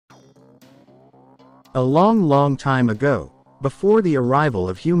A long time ago, before the arrival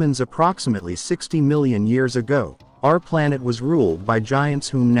of humans approximately 60 million years ago, our planet was ruled by giants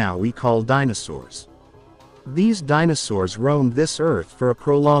whom now we call dinosaurs. These dinosaurs roamed this Earth for a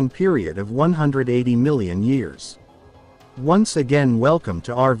prolonged period of 180 million years. Once again, welcome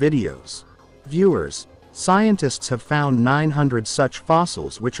to our videos. Viewers, scientists have found 900 such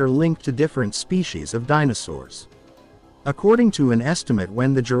fossils which are linked to different species of dinosaurs. According to an estimate,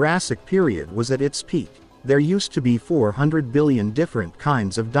 when the Jurassic period was at its peak, there used to be 400 billion different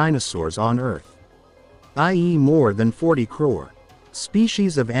kinds of dinosaurs on Earth, i.e. more than 40 crore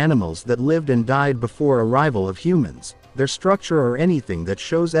species of animals that lived and died before arrival of humans. Their structure or anything that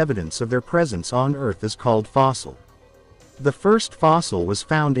shows evidence of their presence on Earth is called fossil. The first fossil was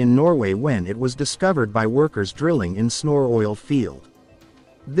found in Norway when it was discovered by workers drilling in Snor oil field.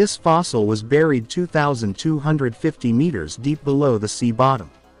 This fossil was buried 2,250 meters deep below the sea bottom.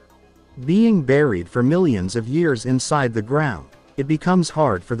 Being buried for millions of years inside the ground, it becomes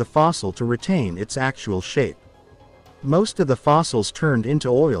hard for the fossil to retain its actual shape. Most of the fossils turned into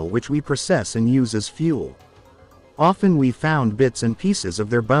oil which we process and use as fuel. Often we found bits and pieces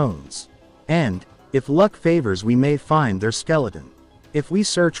of their bones. And, if luck favors, we may find their skeleton. If we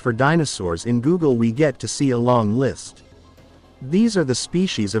search for dinosaurs in Google, we get to see a long list. These are the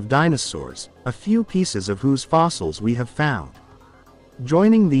species of dinosaurs, a few pieces of whose fossils we have found.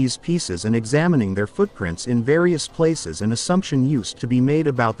 Joining these pieces and examining their footprints in various places, an assumption used to be made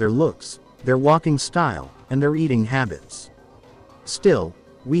about their looks, their walking style, and their eating habits. Still,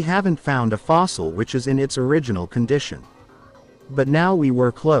 we haven't found a fossil which is in its original condition. But now we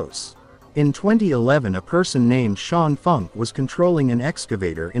were close. In 2011, a person named Sean Funk was controlling an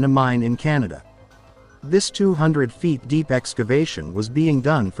excavator in a mine in Canada. This 200 feet deep excavation was being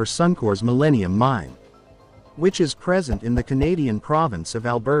done for Suncor's Millennium Mine, which is present in the Canadian province of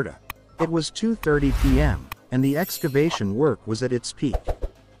Alberta. It was 2:30 p.m., and the excavation work was at its peak.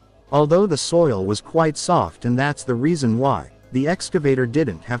 Although the soil was quite soft, and that's the reason why the excavator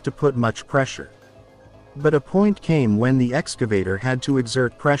didn't have to put much pressure. But a point came when the excavator had to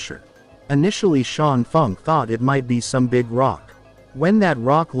exert pressure. Initially, Sean Funk thought it might be some big rock. When that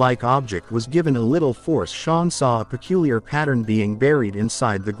rock-like object was given a little force, Sean saw a peculiar pattern being buried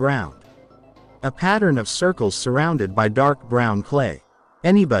inside the ground. A pattern of circles surrounded by dark brown clay.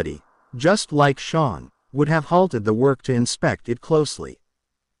 Anybody, just like Sean, would have halted the work to inspect it closely.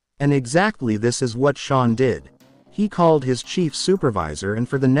 And exactly this is what Sean did. He called his chief supervisor, and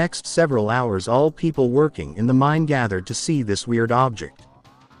for the next several hours all people working in the mine gathered to see this weird object.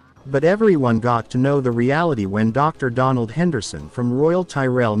 But everyone got to know the reality when Dr. Donald Henderson from Royal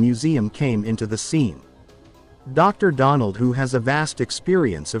Tyrrell Museum came into the scene. Dr. Donald, who has a vast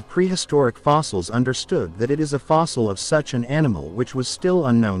experience of prehistoric fossils, understood that it is a fossil of such an animal which was still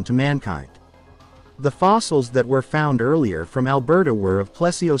unknown to mankind. The fossils that were found earlier from Alberta were of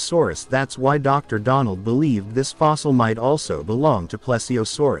Plesiosaurus. That's why Dr. Donald believed this fossil might also belong to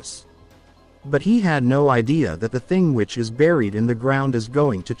Plesiosaurus. But he had no idea that the thing which is buried in the ground is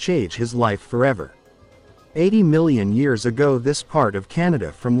going to change his life forever. 80 million years ago, this part of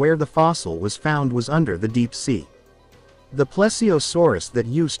Canada from where the fossil was found was under the deep sea. The Plesiosaurus that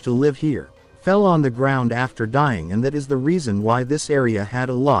used to live here fell on the ground after dying, and that is the reason why this area had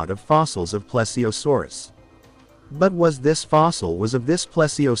a lot of fossils of Plesiosaurus. But was this fossil of this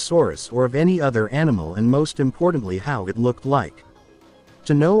Plesiosaurus or of any other animal, and most importantly how it looked like?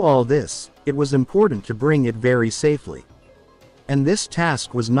 To know all this, it was important to bring it very safely. And this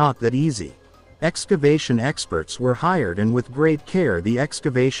task was not that easy. Excavation experts were hired, and with great care the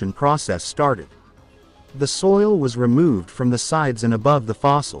excavation process started. The soil was removed from the sides and above the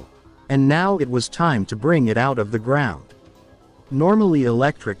fossil, and now it was time to bring it out of the ground. Normally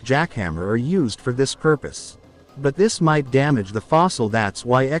electric jackhammer are used for this purpose. But this might damage the fossil. That's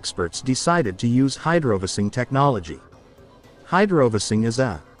why experts decided to use hydrovacing technology. Hydrovacing is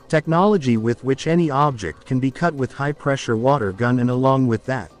a technology with which any object can be cut with high-pressure water gun, and along with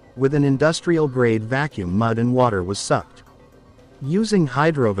that, with an industrial-grade vacuum, mud and water was sucked. Using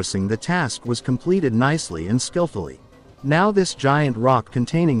hydrovacing, the task was completed nicely and skillfully. Now this giant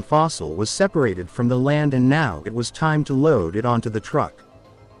rock-containing fossil was separated from the land, and now it was time to load it onto the truck.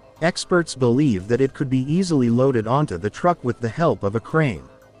 Experts believe that it could be easily loaded onto the truck with the help of a crane.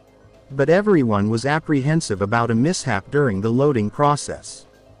 But everyone was apprehensive about a mishap during the loading process.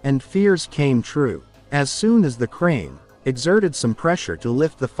 And fears came true. As soon as the crane exerted some pressure to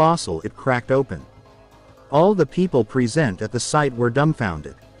lift the fossil, it cracked open. All the people present at the site were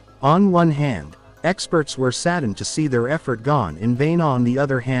dumbfounded. On one hand, experts were saddened to see their effort gone in vain. On the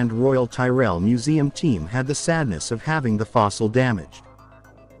other hand, Royal Tyrrell Museum team had the sadness of having the fossil damaged.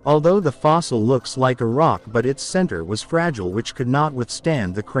 Although the fossil looks like a rock, but its center was fragile, which could not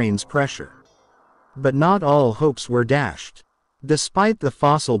withstand the crane's pressure. But not all hopes were dashed. Despite the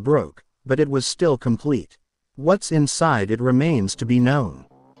fossil broke, but it was still complete. What's inside it remains to be known.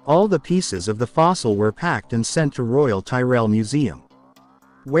 All the pieces of the fossil were packed and sent to Royal Tyrrell Museum,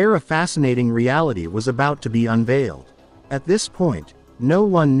 where a fascinating reality was about to be unveiled. At this point, no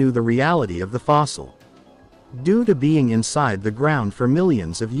one knew the reality of the fossil. Due to being inside the ground for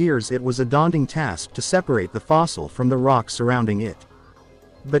millions of years, it was a daunting task to separate the fossil from the rock surrounding it.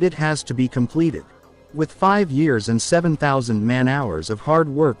 But it has to be completed. With 5 years and 7,000 man-hours of hard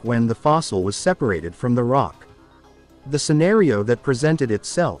work when the fossil was separated from the rock. The scenario that presented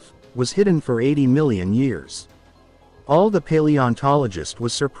itself was hidden for 80 million years. All the paleontologist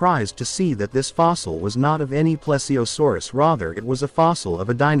was surprised to see that this fossil was not of any plesiosaurus, rather it was a fossil of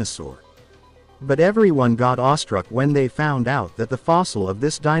a dinosaur. But everyone got awestruck when they found out that the fossil of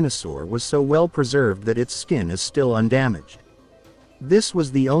this dinosaur was so well preserved that its skin is still undamaged. This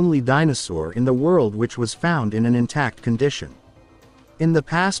was the only dinosaur in the world which was found in an intact condition. In the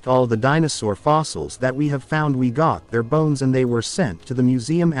past, all the dinosaur fossils that we have found, we got their bones and they were sent to the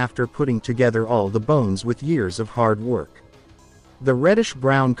museum after putting together all the bones with years of hard work. The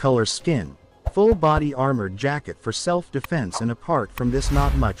reddish-brown color skin, full-body armored jacket for self-defense, and apart from this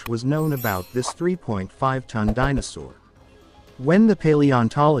not much was known about this 3.5-ton dinosaur. When the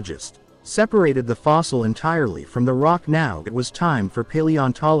paleontologist separated the fossil entirely from the rock, now it was time for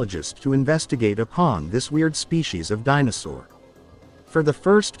paleontologists to investigate upon this weird species of dinosaur. For the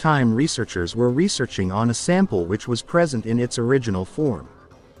first time, researchers were researching on a sample which was present in its original form.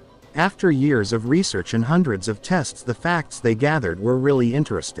 After years of research and hundreds of tests, the facts they gathered were really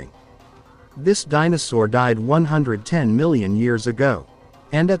interesting. This dinosaur died 110 million years ago.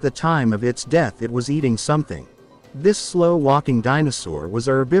 And at the time of its death it was eating something. This slow-walking dinosaur was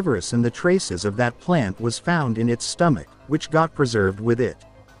herbivorous, and the traces of that plant was found in its stomach, which got preserved with it.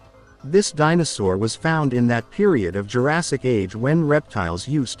 This dinosaur was found in that period of Jurassic Age when reptiles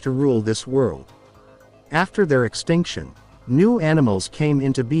used to rule this world. After their extinction, new animals came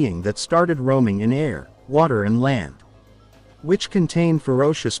into being that started roaming in air, water and land, which contained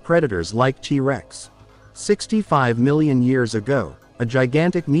ferocious predators like T-Rex. 65 million years ago, a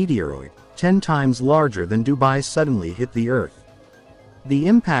gigantic meteoroid, 10 times larger than Dubai, suddenly hit the Earth. The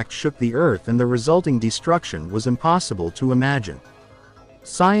impact shook the Earth and the resulting destruction was impossible to imagine.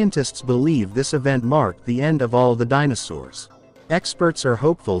 Scientists believe this event marked the end of all the dinosaurs. Experts are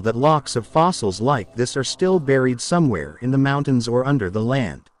hopeful that lots of fossils like this are still buried somewhere in the mountains or under the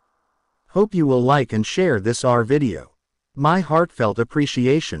land. Hope you will like and share this our video. My heartfelt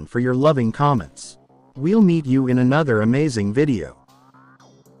appreciation for your loving comments. We'll meet you in another amazing video.